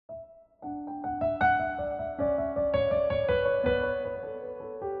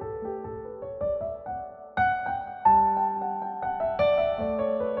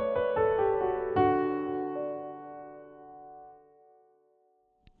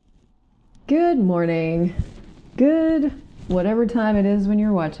Good morning. Good whatever time it is when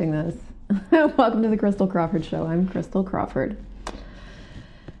you're watching this. Welcome to the Christel Crawford Show. I'm Christel Crawford.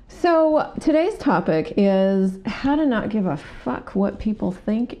 So today's topic is how to not give a fuck what people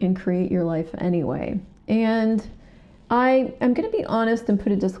think and create your life anyway. And I am going to be honest and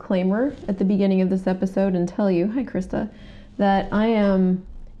put a disclaimer at the beginning of this episode and tell you, hi Krista, that I am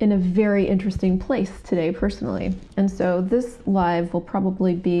in a very interesting place today personally. And so this live will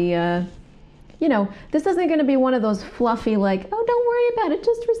probably be this isn't going to be one of those fluffy, like, oh, don't worry about it,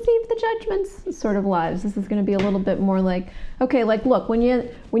 just receive the judgments sort of lives. This is going to be a little bit more like, okay, like, look, when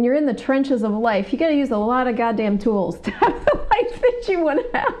you're in the trenches of life, you got to use a lot of goddamn tools to have the life that you want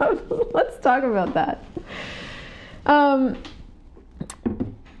to have. Let's talk about that.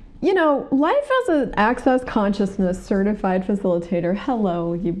 Life as an Access Consciousness certified facilitator.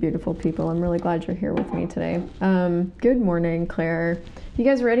 Hello, you beautiful people. I'm really glad you're here with me today. Good morning, Claire. You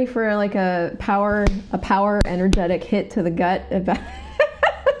guys ready for like a power energetic hit to the gut?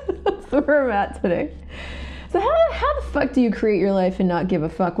 That's where I'm at today. So how the fuck do you create your life and not give a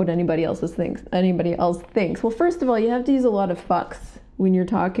fuck what anybody else thinks? Well, first of all, you have to use a lot of fucks when you're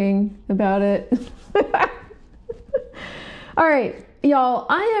talking about it. All right. Y'all,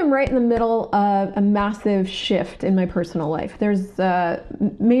 I am right in the middle of a massive shift in my personal life. There's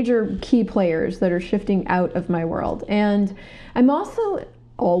major key players that are shifting out of my world. And I'm also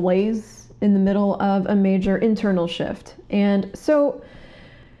always in the middle of a major internal shift. And so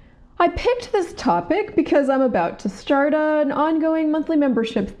I picked this topic because I'm about to start an ongoing monthly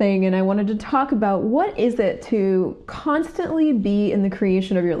membership thing. And I wanted to talk about what is it to constantly be in the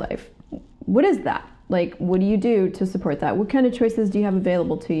creation of your life? What is that? Like, what do you do to support that? What kind of choices do you have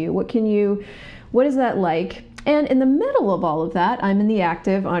available to you? What is that like? And in the middle of all of that, I'm in the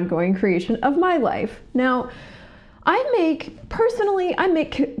active, ongoing creation of my life. Now, I make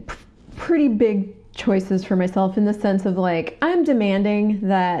pretty big choices for myself in the sense of like, I'm demanding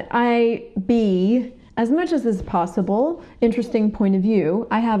that I be, as much as is possible, interesting point of view.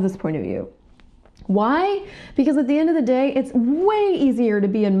 I have this point of view. Why? Because at the end of the day, it's way easier to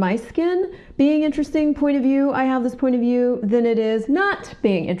be in my skin, being interesting point of view, I have this point of view, than it is not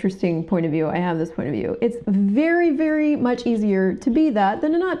being interesting point of view, I have this point of view. It's very, very much easier to be that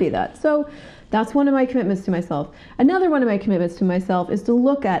than to not be that. So that's one of my commitments to myself. Another one of my commitments to myself is to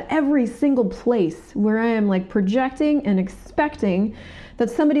look at every single place where I am like projecting and expecting that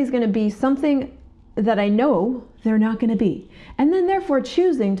somebody's going to be something that I know they're not going to be. And then therefore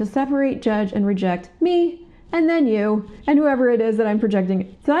choosing to separate, judge, and reject me, and then you, and whoever it is that I'm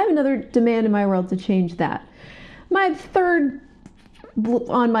projecting. So I have another demand in my world to change that. My third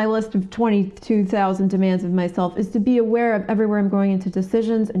on my list of 22,000 demands of myself is to be aware of everywhere I'm going into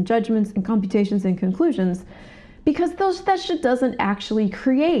decisions and judgments and computations and conclusions, because that shit doesn't actually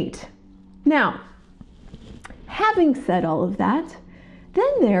create. Now, having said all of that,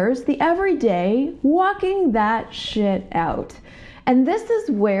 then there's the everyday walking that shit out. And this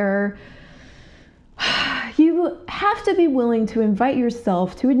is where you have to be willing to invite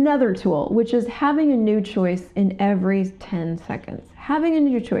yourself to another tool, which is having a new choice in every 10 seconds. Having a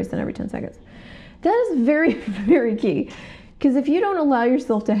new choice in every 10 seconds. That is very, very key. Because if you don't allow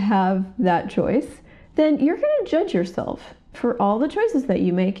yourself to have that choice, then you're going to judge yourself for all the choices that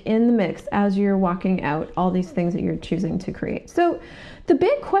you make in the mix as you're walking out all these things that you're choosing to create. So the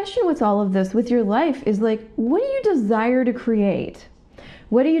big question with all of this, with your life, is like, what do you desire to create?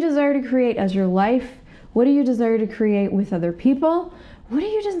 What do you desire to create as your life? What do you desire to create with other people? What do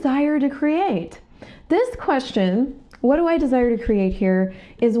you desire to create? This question, what do I desire to create here,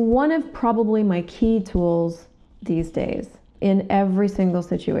 is one of probably my key tools these days in every single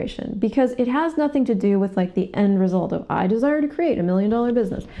situation, because it has nothing to do with like the end result of I desire to create $1 million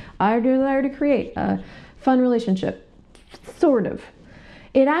business. I desire to create a fun relationship, sort of.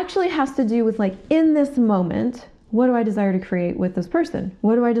 It actually has to do with like in this moment, what do I desire to create with this person?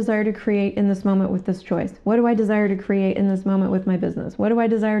 What do I desire to create in this moment with this choice? What do I desire to create in this moment with my business? What do I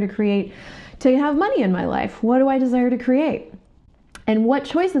desire to create to have money in my life? What do I desire to create? And what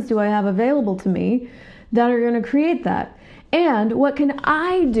choices do I have available to me that are going to create that? And what can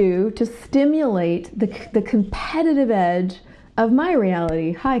I do to stimulate the competitive edge of my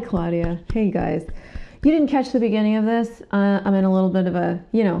reality? Hi, Claudia. Hey, guys. You didn't catch the beginning of this. I'm in a little bit of a,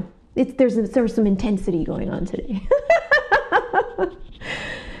 there's some intensity going on today.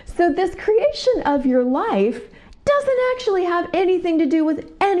 So this creation of your life doesn't actually have anything to do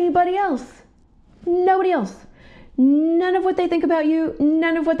with anybody else. Nobody else. None of what they think about you,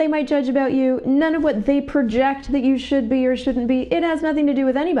 none of what they might judge about you, none of what they project that you should be or shouldn't be. It has nothing to do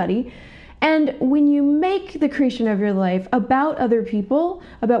with anybody. And when you make the creation of your life about other people,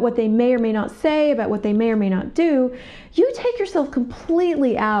 about what they may or may not say, about what they may or may not do, you take yourself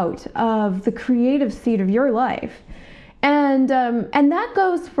completely out of the creative seat of your life. And that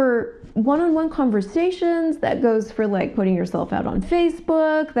goes for one-on-one conversations, that goes for like putting yourself out on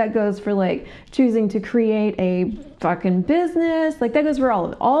Facebook, that goes for like choosing to create a fucking business, like that goes for all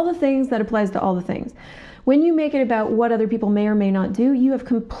of it. All the things, that applies to all the things. When you make it about what other people may or may not do, you have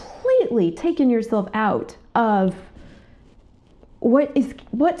completely taken yourself out of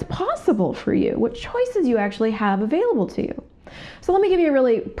what's possible for you, what choices you actually have available to you. So let me give you a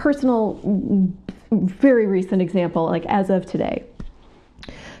really personal, very recent example, like as of today.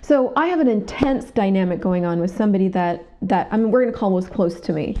 So I have an intense dynamic going on with somebody that we're going to call was close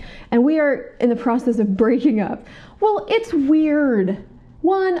to me, and we are in the process of breaking up. Well, it's weird.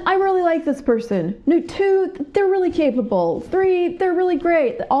 1, I really like this person. No, 2, they're really capable. 3, they're really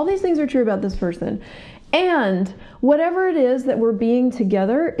great. All these things are true about this person. And whatever it is that we're being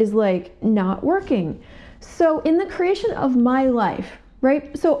together is like not working. So in the creation of my life,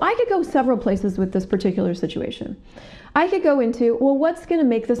 right? So I could go several places with this particular situation. I could go into, well, what's going to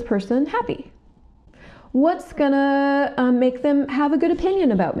make this person happy? What's going to make them have a good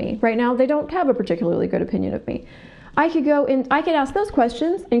opinion about me? Right now, they don't have a particularly good opinion of me. I could go in, I could ask those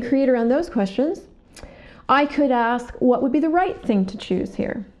questions and create around those questions. I could ask, what would be the right thing to choose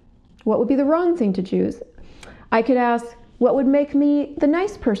here? What would be the wrong thing to choose? I could ask, what would make me the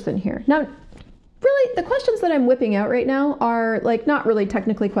nice person here? Now, really, the questions that I'm whipping out right now are like not really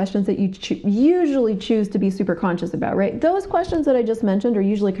technically questions that you usually choose to be super conscious about, right? Those questions that I just mentioned are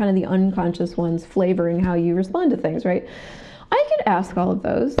usually kind of the unconscious ones flavoring how you respond to things, right? I could ask all of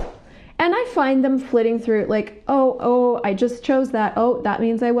those. And I find them flitting through like, oh, I just chose that. Oh, that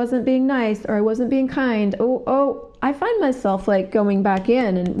means I wasn't being nice, or I wasn't being kind. Oh, I find myself like going back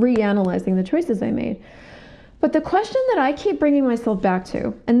in and reanalyzing the choices I made. But the question that I keep bringing myself back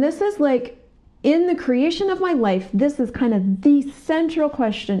to, and this is like in the creation of my life, this is kind of the central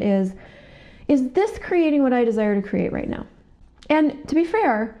question is this creating what I desire to create right now? And to be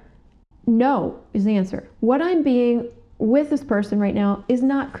fair, no is the answer. What I'm being with this person right now is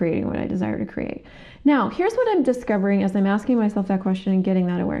not creating what I desire to create. Now, here's what I'm discovering as I'm asking myself that question and getting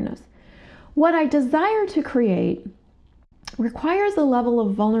that awareness. What I desire to create requires a level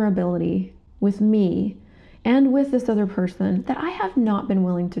of vulnerability with me and with this other person that I have not been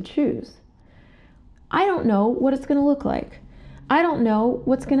willing to choose. I don't know what it's going to look like. I don't know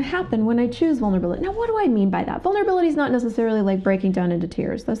what's going to happen when I choose vulnerability. Now, what do I mean by that? Vulnerability is not necessarily like breaking down into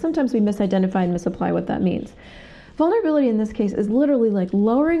tears, though sometimes we misidentify and misapply what that means. Vulnerability in this case is literally like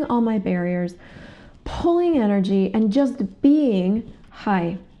lowering all my barriers, pulling energy, and just being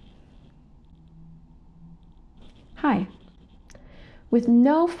hi. Hi. With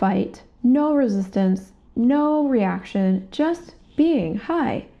no fight, no resistance, no reaction, just being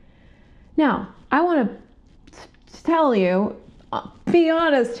hi. Now, I want to tell you, be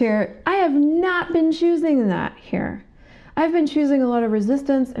honest here, I have not been choosing that here. I've been choosing a lot of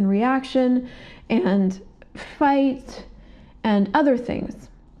resistance and reaction and fight and other things.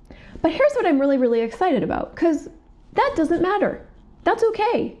 But here's what I'm really, really excited about, because that doesn't matter. That's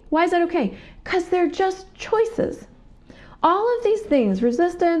okay. Why is that okay? Because they're just choices. All of these things,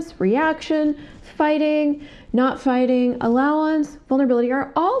 resistance, reaction, fighting, not fighting, allowance, vulnerability,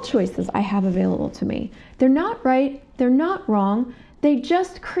 are all choices I have available to me. They're not right, they're not wrong, they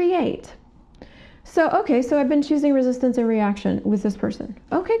just create. So I've been choosing resistance and reaction with this person.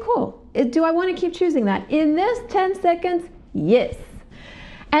 Okay, cool. Do I want to keep choosing that? In this 10 seconds, yes.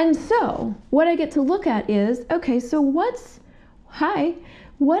 And so what I get to look at is, what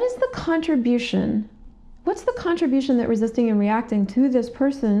is the contribution? What's the contribution that resisting and reacting to this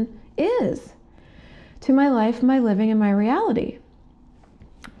person is to my life, my living, and my reality?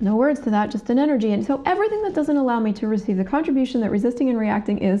 No words to that, just an energy. And so everything that doesn't allow me to receive the contribution that resisting and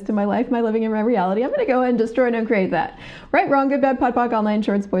reacting is to my life, my living, and my reality, I'm going to go ahead and destroy and uncreate that. Right, wrong, good, bad, POD, POC, all nine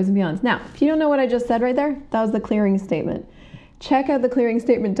shorts, boys, and beyonds. Now, if you don't know what I just said right there, that was the clearing statement. Check out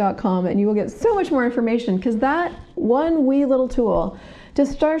theclearingstatement.com and you will get so much more information, because that one wee little tool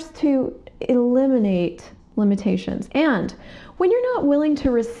just starts to eliminate limitations. And when you're not willing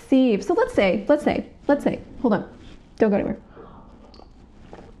to receive, so let's say, hold on, don't go anywhere.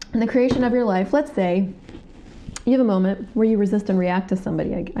 In the creation of your life, let's say you have a moment where you resist and react to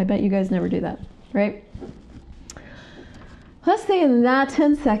somebody. I bet you guys never do that, right? Let's say in that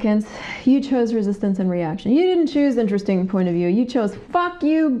 10 seconds, you chose resistance and reaction. You didn't choose interesting point of view. You chose, fuck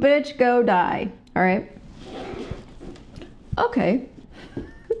you, bitch, go die. All right? Okay.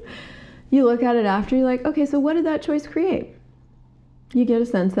 You look at it after, you're like, okay, so what did that choice create? You get a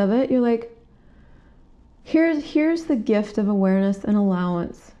sense of it. You're like, Here's the gift of awareness and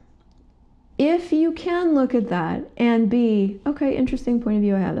allowance. If you can look at that and be, okay, interesting point of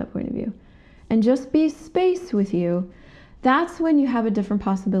view, I have that point of view, and just be space with you, that's when you have a different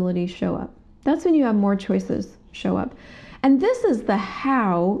possibility show up. That's when you have more choices show up. And this is the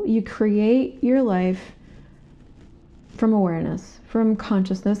how you create your life from awareness, from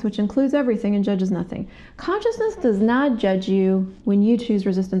consciousness, which includes everything and judges nothing. Consciousness does not judge you when you choose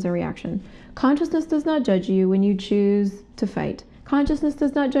resistance or reaction. Consciousness does not judge you when you choose to fight. Consciousness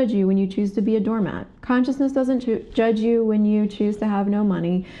does not judge you when you choose to be a doormat. Consciousness doesn't judge you when you choose to have no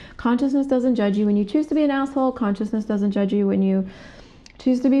money. Consciousness doesn't judge you when you choose to be an asshole. Consciousness doesn't judge you when you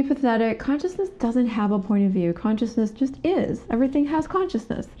choose to be pathetic. Consciousness doesn't have a point of view. Consciousness just is. Everything has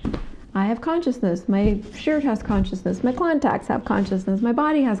consciousness. I have consciousness. My shirt has consciousness. My contacts have consciousness. My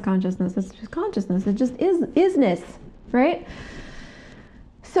body has consciousness. It's just consciousness. It just is isness, right?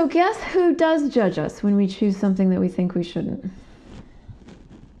 So guess who does judge us when we choose something that we think we shouldn't?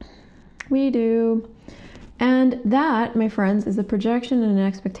 We do. And that, my friends, is a projection and an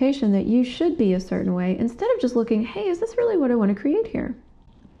expectation that you should be a certain way instead of just looking, hey, is this really what I want to create here?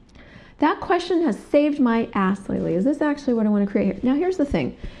 That question has saved my ass lately. Is this actually what I want to create here? Now, here's the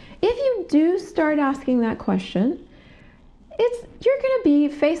thing. If you do start asking that question, you're going to be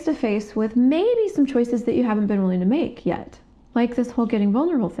face to face with maybe some choices that you haven't been willing to make yet. Like this whole getting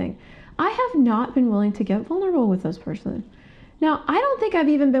vulnerable thing. I have not been willing to get vulnerable with this person. Now, I don't think I've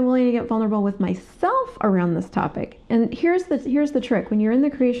even been willing to get vulnerable with myself around this topic. And here's the trick. When you're in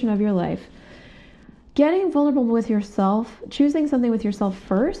the creation of your life, getting vulnerable with yourself, choosing something with yourself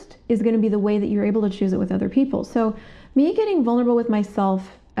first is going to be the way that you're able to choose it with other people. So me getting vulnerable with myself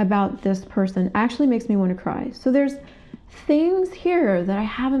about this person actually makes me want to cry. So there's things here that I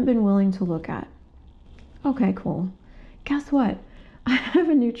haven't been willing to look at. Okay, cool. Guess what? I have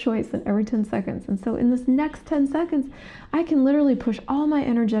a new choice in every 10 seconds. And so in this next 10 seconds, I can literally push all my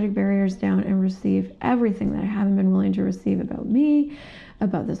energetic barriers down and receive everything that I haven't been willing to receive about me,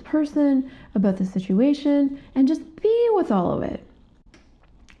 about this person, about the situation, and just be with all of it.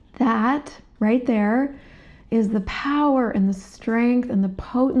 That right there is the power and the strength and the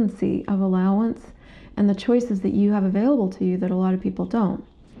potency of allowance and the choices that you have available to you that a lot of people don't.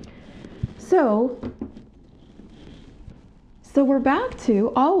 So we're back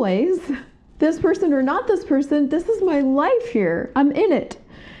to always, this person or not this person, this is my life here. I'm in it.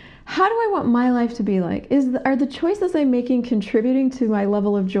 How do I want my life to be like? Are the choices I'm making contributing to my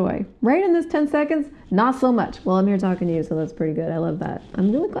level of joy? Right in this 10 seconds, not so much. Well, I'm here talking to you, so that's pretty good. I love that.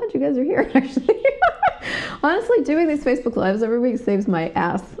 I'm really glad you guys are here, actually. Honestly, doing these Facebook Lives every week saves my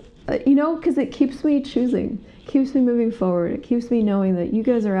ass. Because it keeps me choosing, keeps me moving forward. It keeps me knowing that you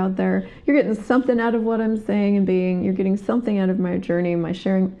guys are out there. You're getting something out of what I'm saying and being. You're getting something out of my journey, my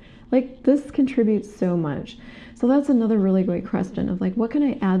sharing. Like, this contributes so much. So that's another really great question of like, what can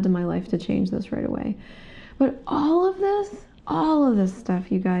I add to my life to change this right away? But all of this stuff,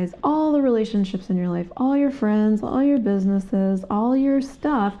 you guys, all the relationships in your life, all your friends, all your businesses, all your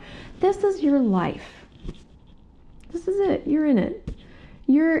stuff, this is your life. This is it. You're in it.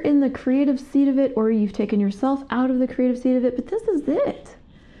 You're in the creative seat of it, or you've taken yourself out of the creative seat of it, but this is it.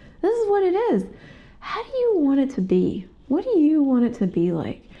 This is what it is. How do you want it to be? What do you want it to be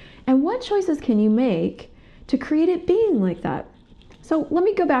like? And what choices can you make to create it being like that? So let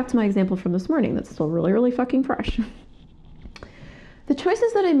me go back to my example from this morning that's still really, really fucking fresh. The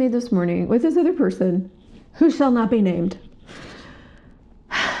choices that I made this morning with this other person, who shall not be named,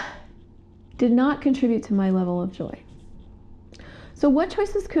 did not contribute to my level of joy. So what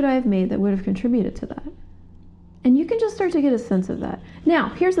choices could I have made that would have contributed to that? And you can just start to get a sense of that. Now,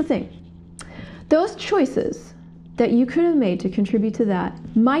 here's the thing. Those choices that you could have made to contribute to that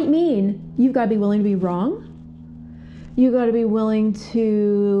might mean you've got to be willing to be wrong. You've got to be willing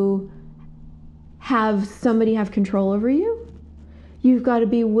to have somebody have control over you. You've got to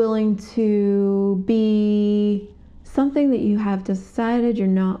be willing to be something that you have decided you're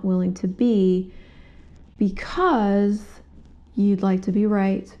not willing to be because you'd like to be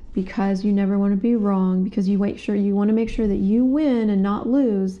right, because you never want to be wrong, because you want to make sure that you win and not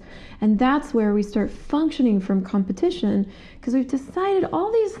lose. And that's where we start functioning from competition, because we've decided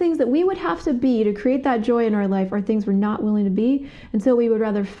all these things that we would have to be to create that joy in our life are things we're not willing to be, and so we would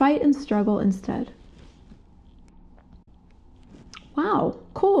rather fight and struggle instead. Wow,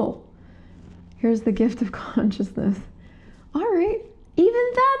 cool. Here's the gift of consciousness. All right,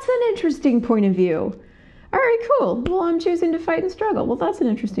 even that's an interesting point of view. All right, cool. Well, I'm choosing to fight and struggle. Well, that's an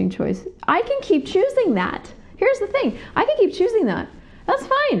interesting choice. I can keep choosing that. Here's the thing. I can keep choosing that. That's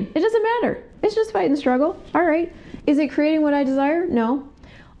fine. It doesn't matter. It's just fight and struggle. All right. Is it creating what I desire? No.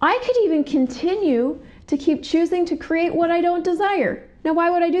 I could even continue to keep choosing to create what I don't desire. Now, why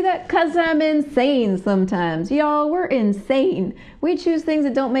would I do that? Because I'm insane sometimes. Y'all, we're insane. We choose things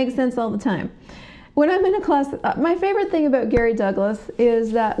that don't make sense all the time. When I'm in a class, my favorite thing about Gary Douglas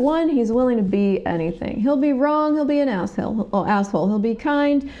is that, one, he's willing to be anything. He'll be wrong, he'll be an asshole. He'll be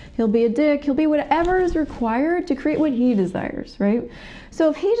kind, he'll be a dick, he'll be whatever is required to create what he desires, right? So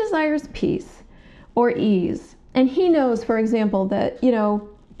if he desires peace or ease, and he knows, for example, that,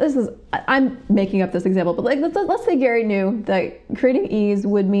 I'm making up this example, but let's say Gary knew that creating ease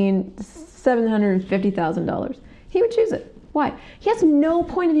would mean $750,000. He would choose it. Why? He has no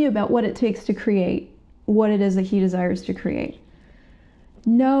point of view about what it takes to create what it is that he desires to create.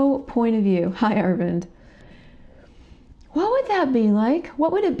 No point of view. Hi, Arvind. What would that be like?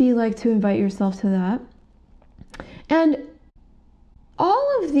 What would it be like to invite yourself to that? And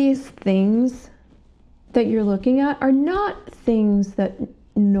all of these things that you're looking at are not things that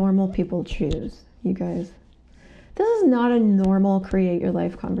normal people choose, you guys. This is not a normal create your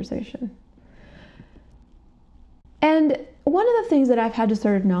life conversation. And one of the things that I've had to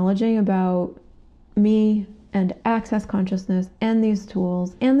start acknowledging about me and access consciousness and these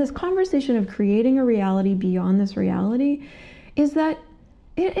tools and this conversation of creating a reality beyond this reality is that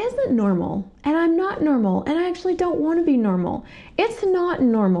it isn't normal, and I'm not normal, and I actually don't want to be normal. It's not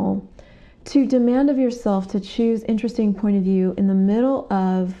normal to demand of yourself to choose interesting point of view in the middle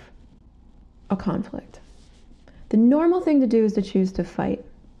of a conflict. The normal thing to do is to choose to fight.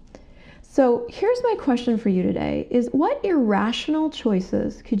 So here's my question for you today is, what irrational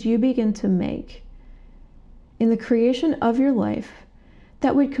choices could you begin to make in the creation of your life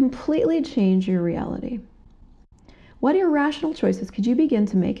that would completely change your reality? What irrational choices could you begin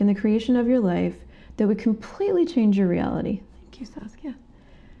to make in the creation of your life that would completely change your reality? Thank you, Saskia.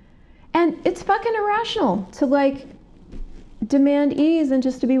 And it's fucking irrational to demand ease and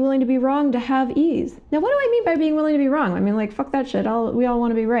just to be willing to be wrong to have ease. Now, what do I mean by being willing to be wrong? I mean, fuck that shit. We all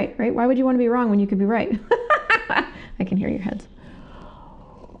want to be right? Why would you want to be wrong when you could be right? I can hear your heads.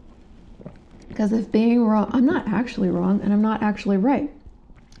 Because if being wrong, I'm not actually wrong and I'm not actually right.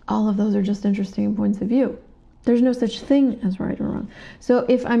 All of those are just interesting points of view. There's no such thing as right or wrong. So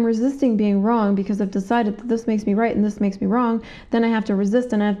if I'm resisting being wrong because I've decided that this makes me right and this makes me wrong, then I have to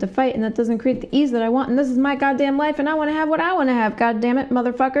resist and I have to fight, and that doesn't create the ease that I want, and this is my goddamn life and I want to have what I want to have, god damn it,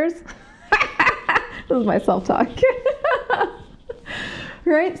 motherfuckers. This is my self-talk.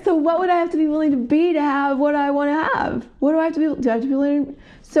 Right? So what would I have to be willing to be to have what I want to have? What do I have to be, do I have to be willing to,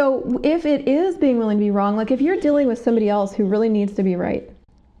 so if it is being willing to be wrong, if you're dealing with somebody else who really needs to be right,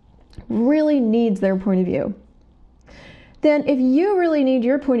 really needs their point of view, then if you really need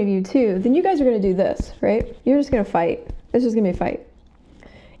your point of view too, then you guys are going to do this, right? You're just going to fight. It's just going to be a fight.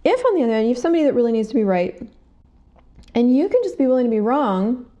 If on the other hand, you have somebody that really needs to be right, and you can just be willing to be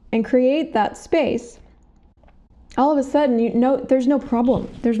wrong and create that space, all of a sudden, there's no problem.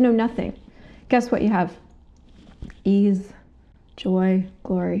 There's no nothing. Guess what you have? Ease, joy,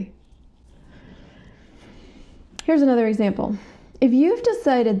 glory. Here's another example. If you've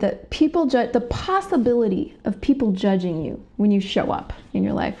decided that the possibility of people judging you when you show up in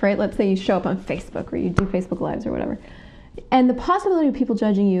your life, right? Let's say you show up on Facebook or you do Facebook Lives or whatever, and the possibility of people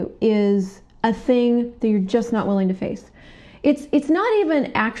judging you is a thing that you're just not willing to face. It's not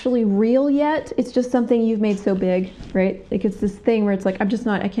even actually real yet. It's just something you've made so big, right? It's this thing where it's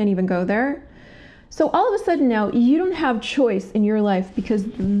I can't even go there. So all of a sudden now you don't have choice in your life because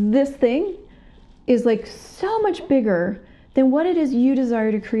this thing is so much bigger than what it is you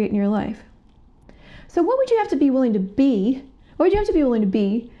desire to create in your life. So what would you have to be willing to be? What would you have to be willing to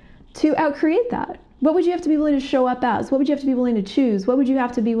be to outcreate that? What would you have to be willing to show up as? What would you have to be willing to choose? What would you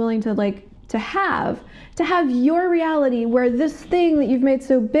have to be willing to have your reality where this thing that you've made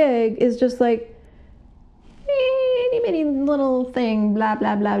so big is just itty bitty little thing, blah,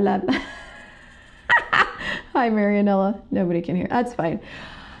 blah, blah, blah, blah. Hi, Marianella. Nobody can hear. That's fine.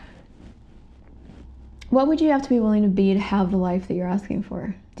 What would you have to be willing to be to have the life that you're asking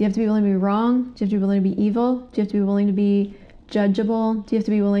for? Do you have to be willing to be wrong? Do you have to be willing to be evil? Do you have to be willing to be judgeable? Do you have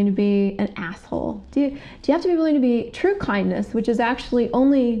to be willing to be an asshole? Do you have to be willing to be true kindness, which is actually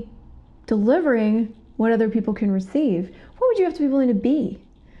only delivering what other people can receive? What would you have to be willing to be?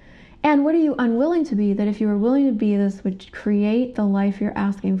 And what are you unwilling to be that if you were willing to be this would create the life you're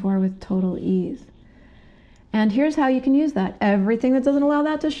asking for with total ease? And here's how you can use that. Everything that doesn't allow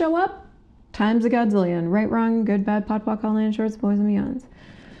that to show up, times a godzillion. Right, wrong, good, bad, pot, pot, colony, shorts, boys, and beyonds.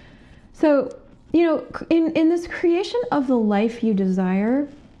 So, in this creation of the life you desire,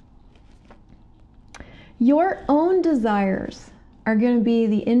 your own desires are going to be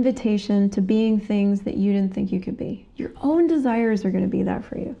the invitation to being things that you didn't think you could be. Your own desires are going to be that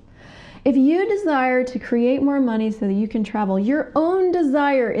for you. If you desire to create more money so that you can travel, your own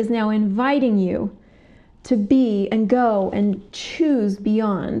desire is now inviting you to be and go and choose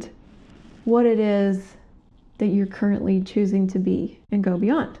beyond what it is that you're currently choosing to be and go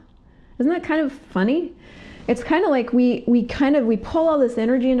beyond. Isn't that kind of funny? It's kind of like we pull all this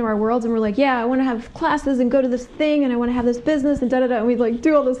energy into our worlds and we're like, yeah, I want to have classes and go to this thing and I want to have this business and da-da-da, and we like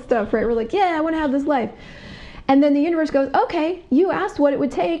do all this stuff, right? We're like, yeah, I want to have this life. And then the universe goes, okay, you asked what it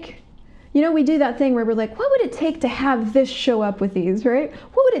would take. You know, we do that thing where we're like, what would it take to have this show up with these, right?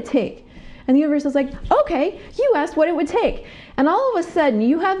 What would it take? And the universe is like, okay, you asked what it would take. And all of a sudden,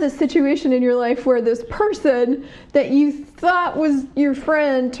 you have this situation in your life where this person that you thought was your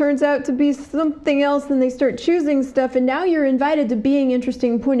friend turns out to be something else, and they start choosing stuff, and now you're invited to being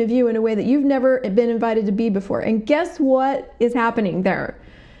interesting point of view in a way that you've never been invited to be before. And guess what is happening there?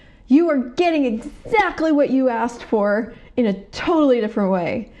 You are getting exactly what you asked for in a totally different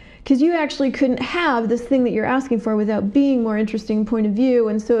way. Because you actually couldn't have this thing that you're asking for without being more interesting point of view.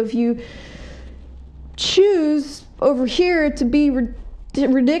 And so if you choose over here to be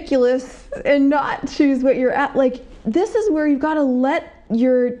ridiculous and not choose what you're at, like, this is where you've got to let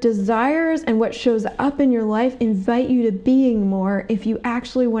your desires and what shows up in your life invite you to being more if you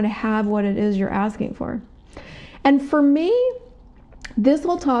actually want to have what it is you're asking for. And for me, this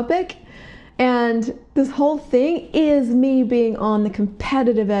whole topic and this whole thing is me being on the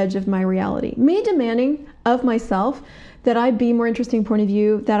competitive edge of my reality. Me demanding of myself that I be more interesting point of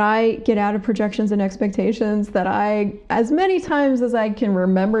view, that I get out of projections and expectations, that I, as many times as I can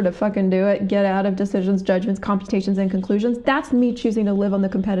remember to fucking do it, get out of decisions, judgments, computations, and conclusions. That's me choosing to live on the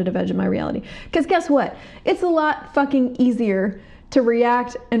competitive edge of my reality. Because guess what? It's a lot fucking easier to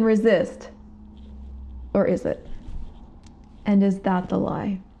react and resist. Or is it? And is that the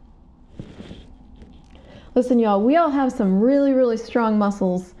lie? Listen, y'all, we all have some really, really strong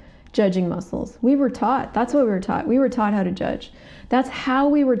muscles, judging muscles. We were taught. That's what we were taught. We were taught how to judge. That's how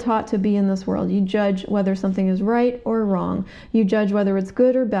we were taught to be in this world. You judge whether something is right or wrong. You judge whether it's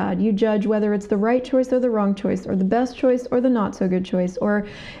good or bad. You judge whether it's the right choice or the wrong choice, or the best choice or the not so good choice, or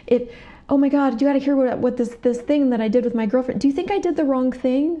it, oh my God, you got to hear what this thing that I did with my girlfriend. Do you think I did the wrong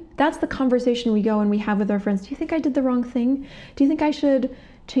thing? That's the conversation we go and we have with our friends. Do you think I did the wrong thing? Do you think I should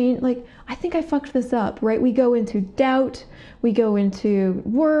change? Like, I think I fucked this up, right? We go into doubt, we go into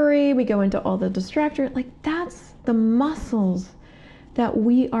worry, we go into all the distractors. Like, that's the muscles that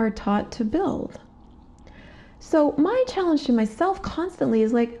we are taught to build. So my challenge to myself constantly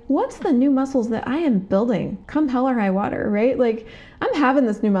is like, what's the new muscles that I am building come hell or high water, right? Like, I'm having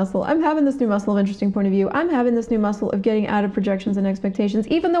this new muscle. I'm having this new muscle of interesting point of view. I'm having this new muscle of getting out of projections and expectations,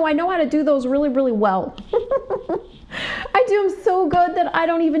 even though I know how to do those really, really well. I do them so good that I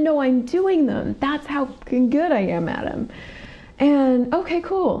don't even know I'm doing them. That's how good I am at them. And okay,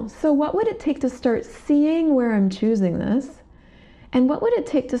 cool. So what would it take to start seeing where I'm choosing this? And what would it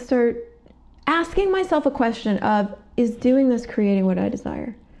take to start asking myself a question of, is doing this creating what I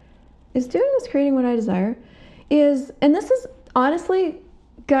desire? Is doing this creating what I desire? And this is honestly,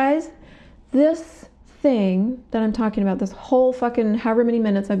 guys, this thing that I'm talking about, this whole fucking however many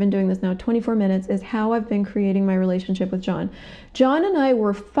minutes I've been doing this now, 24 minutes, is how I've been creating my relationship with John. John and I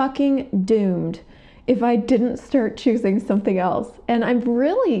were fucking doomed if I didn't start choosing something else. And I've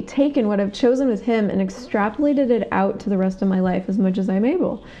really taken what I've chosen with him and extrapolated it out to the rest of my life as much as I'm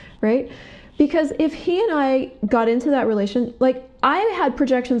able, right? Because if he and I got into that relation, like, I had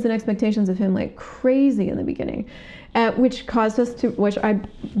projections and expectations of him like crazy in the beginning, which caused us to,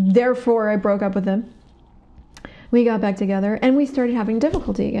 therefore I broke up with him. We got back together and we started having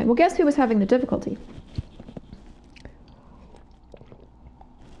difficulty again. Well, guess who was having the difficulty?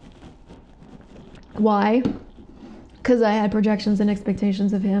 Why? Because I had projections and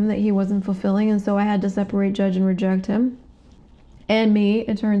expectations of him that he wasn't fulfilling, and so I had to separate, judge, and reject him. And me,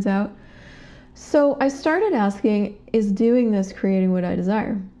 it turns out. So I started asking, is doing this creating what I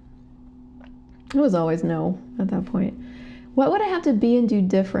desire? It was always no at that point. What would I have to be and do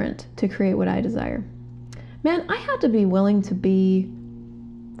different to create what I desire? Man, I had to be willing to be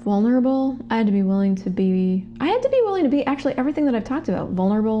vulnerable. I had to be willing to be actually everything that I've talked about.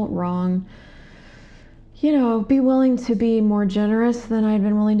 Vulnerable, wrong, be willing to be more generous than I'd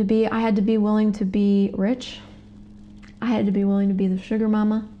been willing to be. I had to be willing to be rich. I had to be willing to be the sugar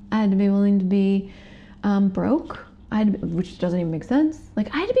mama. I had to be willing to be broke, which doesn't even make sense.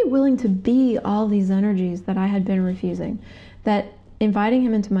 Like, I had to be willing to be all these energies that I had been refusing, that inviting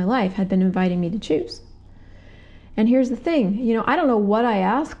him into my life had been inviting me to choose. And here's the thing, I don't know what I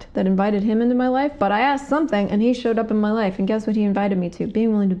asked that invited him into my life, but I asked something and he showed up in my life. And guess what he invited me to?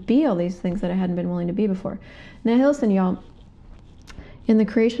 Being willing to be all these things that I hadn't been willing to be before. Now listen, y'all, In the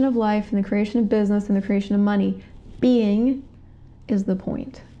creation of life, in the creation of business, in the creation of money, being is the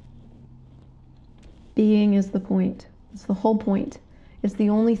point. Being is the point. It's the whole point. It's the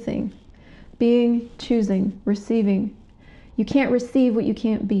only thing. Being, choosing, receiving. You can't receive what you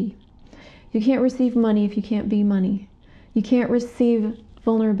can't be. You can't receive money if you can't be money. You can't receive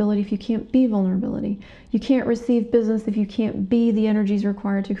vulnerability if you can't be vulnerability. You can't receive business if you can't be the energies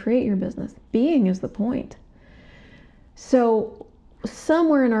required to create your business. Being is the point. So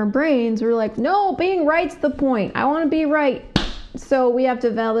somewhere in our brains, we're like, no, being right's the point. I want to be right. So we have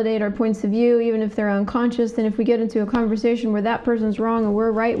to validate our points of view, even if they're unconscious. And if we get into a conversation where that person's wrong and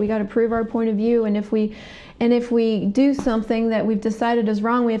we're right, we got to prove our point of view. And if we do something that we've decided is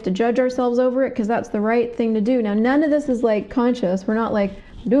wrong, we have to judge ourselves over it because that's the right thing to do. Now, none of this is like conscious. We're not like,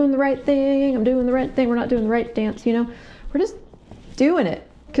 I'm doing the right thing. I'm doing the right thing. We're not doing the right dance, you know. We're just doing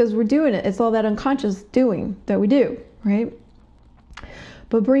it because we're doing it. It's all that unconscious doing that we do, right?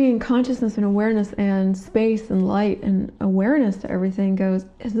 But bringing consciousness and awareness and space and light and awareness to everything goes,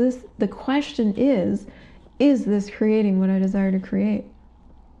 the question is this creating what I desire to create?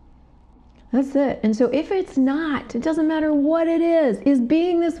 That's it. And so if it's not, it doesn't matter what it is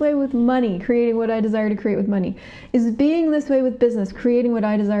being this way with money, creating what I desire to create with money, is being this way with business, creating what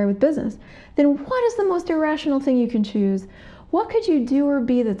I desire with business, then what is the most irrational thing you can choose? What could you do or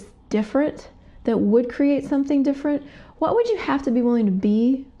be that's different, that would create something different? What would you have to be willing to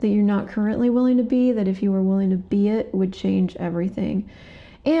be that you're not currently willing to be, that if you were willing to be it, would change everything?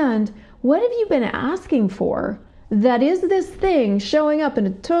 And what have you been asking for that is this thing showing up in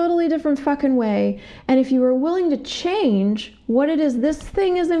a totally different fucking way? And if you were willing to change what it is this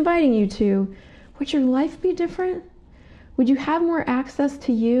thing is inviting you to, would your life be different? Would you have more access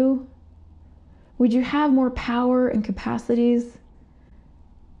to you? Would you have more power and capacities?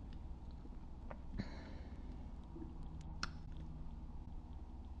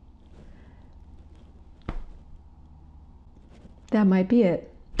 That might be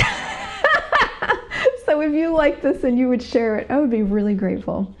it. So if you like this and you would share it, I would be really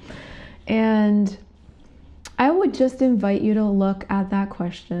grateful. And I would just invite you to look at that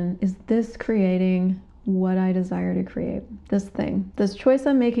question. Is this creating what I desire to create? This thing, this choice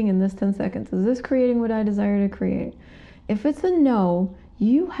I'm making in this 10 seconds, is this creating what I desire to create? If it's a no,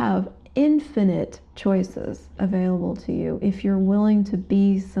 you have infinite choices available to you if you're willing to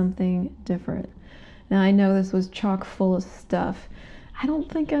be something different. Now, I know this was chock full of stuff. I don't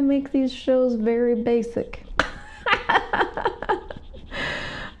think I make these shows very basic.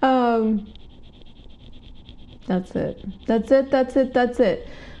 That's it.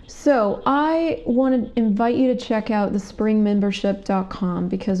 So I want to invite you to check out the springmembership.com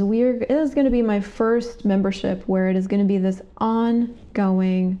because it is going to be my first membership where it is going to be this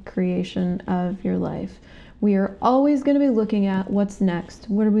ongoing creation of your life. We are always going to be looking at what's next.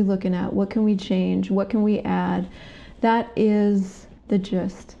 What are we looking at? What can we change? What can we add? That is the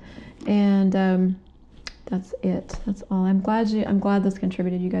gist. And that's it. That's all. I'm glad this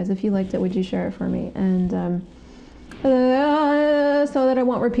contributed, you guys. If you liked it, would you share it for me? And so that I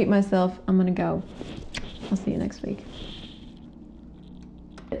won't repeat myself, I'm going to go. I'll see you next week.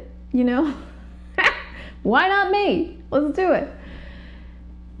 You know? Why not me? Let's do it.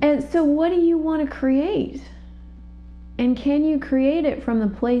 And so what do you want to create? And can you create it from the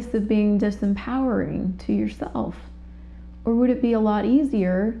place of being disempowering to yourself? Or would it be a lot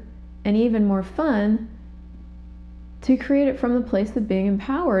easier and even more fun to create it from the place of being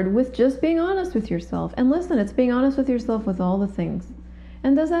empowered with just being honest with yourself? And listen, it's being honest with yourself with all the things.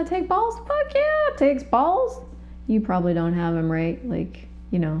 And does that take balls? Fuck yeah, it takes balls. You probably don't have them, right? Like,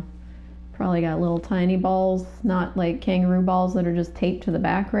 you know, probably got little tiny balls, not like kangaroo balls that are just taped to the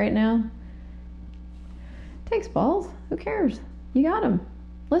back right now. Takes balls. Who cares? You got them.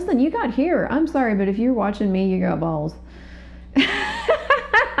 Listen, you got here. I'm sorry, but if you're watching me, you got balls.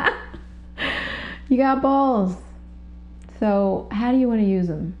 You got balls. So how do you want to use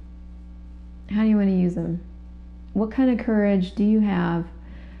them? How do you want to use them? What kind of courage do you have?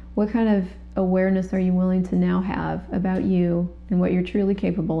 What kind of awareness are you willing to now have about you and what you're truly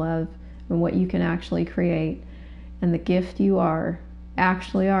capable of and what you can actually create and the gift you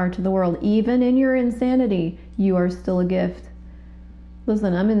actually are to the world? Even in your insanity, you are still a gift.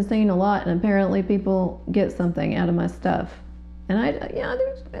 Listen, I'm insane a lot, and apparently people get something out of my stuff. And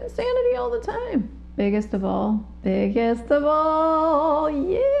there's insanity all the time. Biggest of all,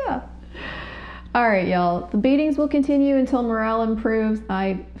 yeah. All right, y'all. The beatings will continue until morale improves.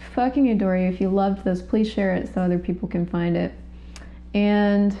 I fucking adore you. If you loved this, please share it so other people can find it.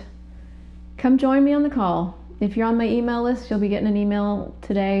 And come join me on the call. If you're on my email list, you'll be getting an email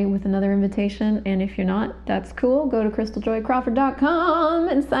today with another invitation. And if you're not, that's cool. Go to ChrystelJoyCrawford.com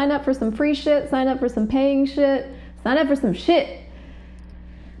and sign up for some free shit, sign up for some paying shit, sign up for some shit.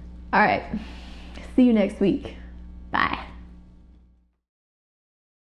 All right. See you next week. Bye.